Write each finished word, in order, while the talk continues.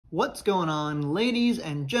What's going on, ladies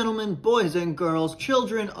and gentlemen, boys and girls,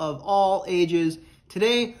 children of all ages?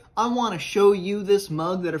 Today, I want to show you this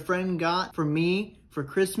mug that a friend got for me for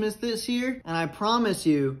Christmas this year, and I promise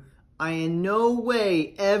you, I in no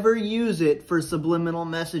way ever use it for subliminal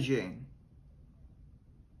messaging.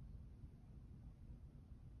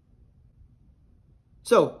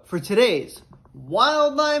 So, for today's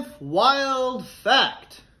Wildlife Wild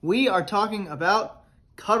Fact, we are talking about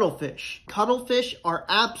cuttlefish. Cuttlefish are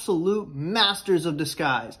absolute masters of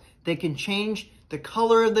disguise. They can change the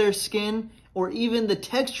color of their skin or even the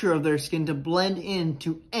texture of their skin to blend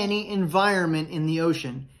into any environment in the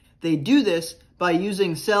ocean. They do this by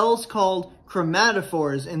using cells called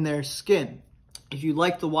chromatophores in their skin. If you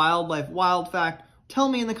like the Wildlife Wild Fact, tell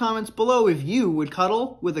me in the comments below if you would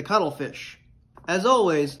cuddle with a cuttlefish. As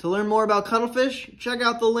always, to learn more about cuttlefish, check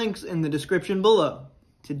out the links in the description below.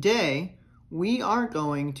 Today, we are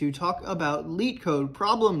going to talk about LeetCode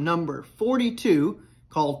problem number 42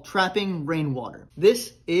 called Trapping Rainwater.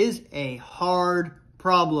 This is a hard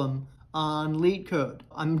problem on LeetCode.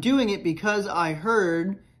 I'm doing it because I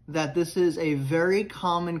heard that this is a very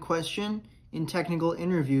common question in technical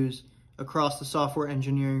interviews across the software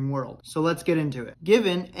engineering world. So let's get into it.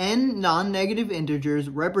 Given n non-negative integers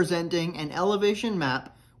representing an elevation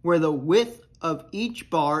map where the width of each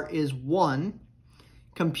bar is 1,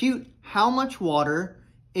 compute how much water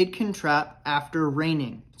it can trap after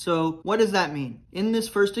raining. So what does that mean? In this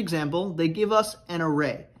first example, they give us an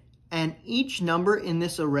array, and each number in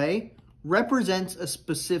this array represents a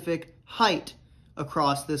specific height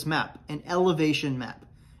across this map, an elevation map.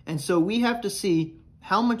 And so we have to see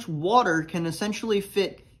how much water can essentially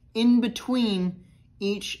fit in between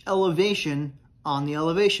each elevation on the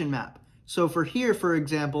elevation map. So for here, for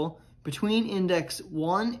example, between index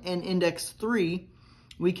 1 and index 3,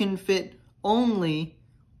 we can fit only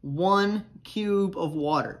 1 cube of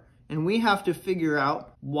water. And we have to figure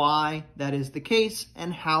out why that is the case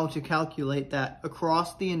and how to calculate that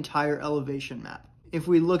across the entire elevation map. If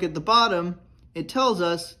we look at the bottom, it tells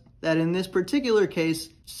us that in this particular case,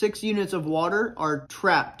 6 units of water are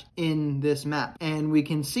trapped in this map. And we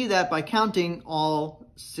can see that by counting all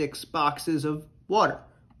 6 boxes of water.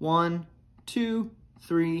 1, 2,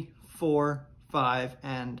 3, 4, 5,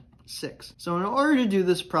 and 6. So in order to do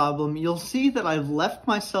this problem, you'll see that I've left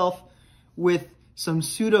myself with some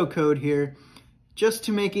pseudocode here just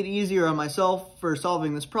to make it easier on myself for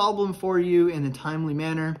solving this problem for you in a timely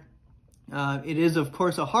manner. It is, of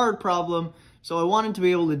course, a hard problem, so I wanted to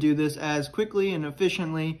be able to do this as quickly and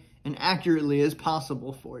efficiently and accurately as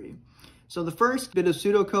possible for you. So the first bit of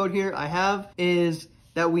pseudocode here I have is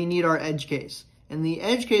that we need our edge case. And the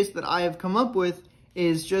edge case that I have come up with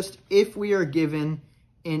is just if we are given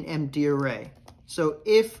an empty array. So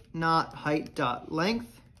if not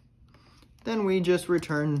height.length, then we just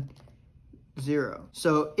return 0.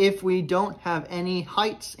 So if we don't have any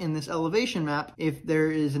heights in this elevation map, if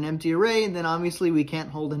there is an empty array, then obviously we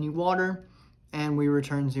can't hold any water, and we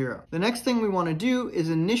return 0. The next thing we want to do is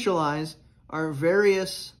initialize our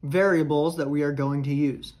various variables that we are going to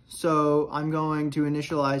use. So I'm going to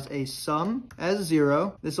initialize a sum as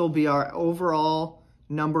 0. This will be our overall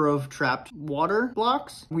number of trapped water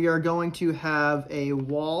blocks. We are going to have a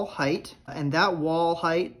wall height, and that wall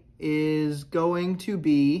height is going to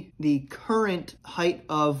be the current height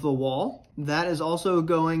of the wall. That is also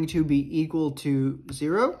going to be equal to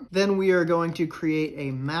 0. Then we are going to create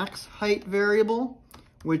a max height variable,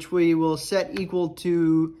 which we will set equal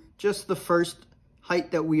to just the first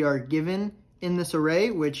height that we are given in this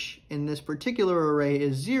array, which in this particular array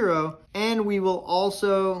is 0. And we will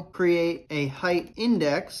also create a height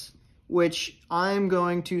index, which I'm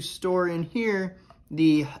going to store in here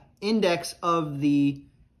the index of the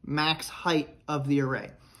max height of the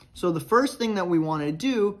array. So the first thing that we want to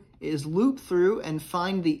do is loop through and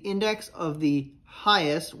find the index of the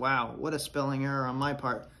highest, wow, what a spelling error on my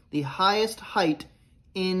part, the highest height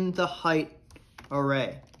in the height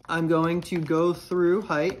array. I'm going to go through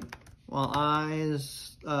height while I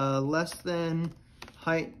is less than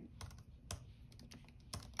height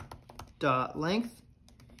dot length.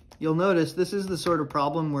 You'll notice this is the sort of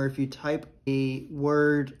problem where if you type a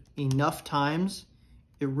word enough times,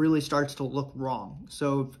 it really starts to look wrong.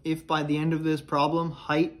 So if by the end of this problem,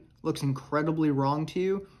 height looks incredibly wrong to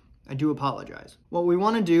you, I do apologize. What we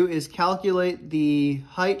want to do is calculate the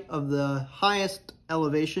height of the highest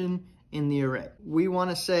elevation in the array. We want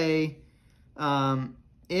to say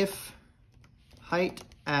if height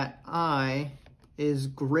at I is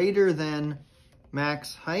greater than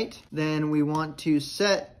max height, then we want to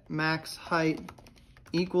set max height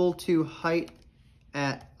equal to height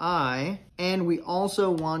at I, and we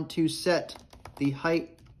also want to set the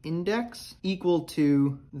height index equal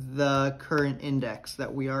to the current index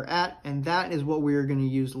that we are at, and that is what we are going to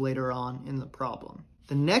use later on in the problem.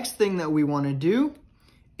 The next thing that we want to do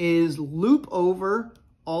is loop over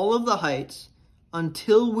all of the heights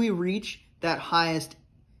until we reach that highest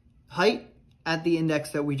height at the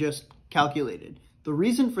index that we just calculated. The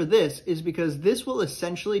reason for this is because this will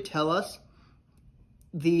essentially tell us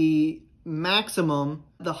the maximum,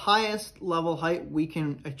 the highest level height we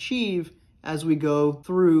can achieve as we go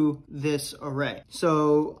through this array.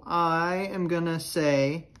 So I am gonna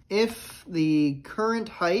say if the current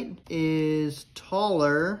height is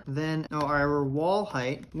taller than our wall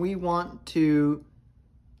height, we want to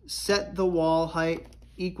set the wall height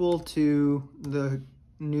equal to the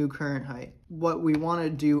new current height. What we want to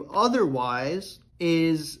do otherwise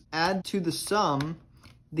is add to the sum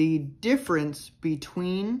the difference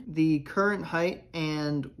between the current height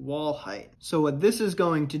and wall height. So what this is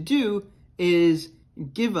going to do is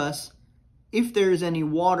give us, if there's any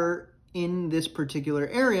water in this particular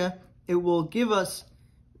area, it will give us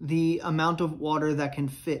the amount of water that can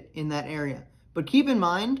fit in that area. But keep in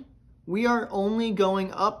mind, we are only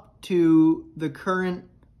going up to the current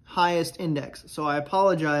highest index. So I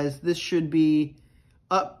apologize, this should be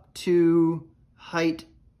up to height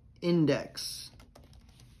index,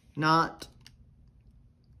 not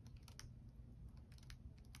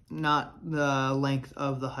the length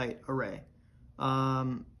of the height array.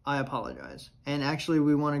 I apologize. And actually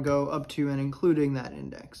we want to go up to and including that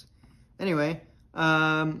index. Anyway,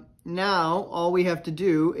 now all we have to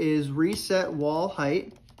do is reset wall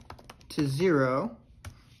height to 0,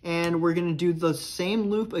 and we're going to do the same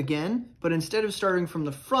loop again, but instead of starting from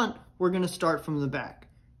the front, we're going to start from the back.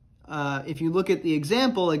 If you look at the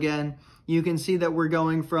example again, you can see that we're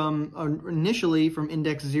going from initially from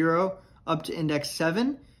index 0 up to index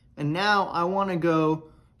 7, and now I want to go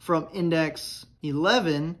from index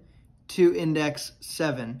 11 to index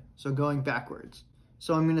 7, so going backwards.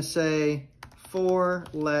 So I'm going to say for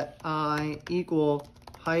let I equal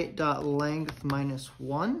height.length minus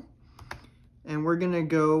 1, and we're going to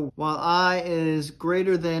go while I is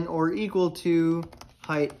greater than or equal to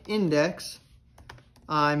height index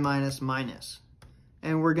I minus minus.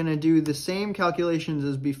 And we're going to do the same calculations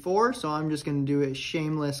as before, so I'm just going to do a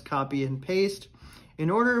shameless copy and paste in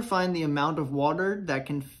order to find the amount of water that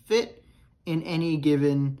can fit in any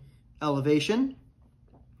given elevation.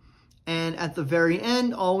 And at the very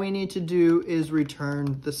end, all we need to do is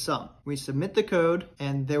return the sum. We submit the code,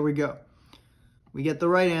 and there we go. We get the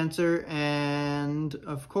right answer, and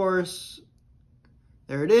of course,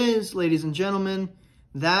 there it is, ladies and gentlemen.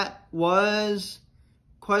 That was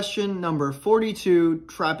question number 42,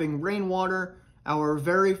 trapping rainwater, our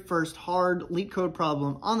very first hard LeetCode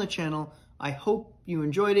problem on the channel. I hope you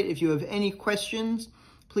enjoyed it. If you have any questions,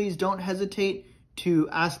 please don't hesitate to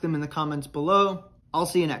ask them in the comments below. I'll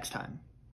see you next time.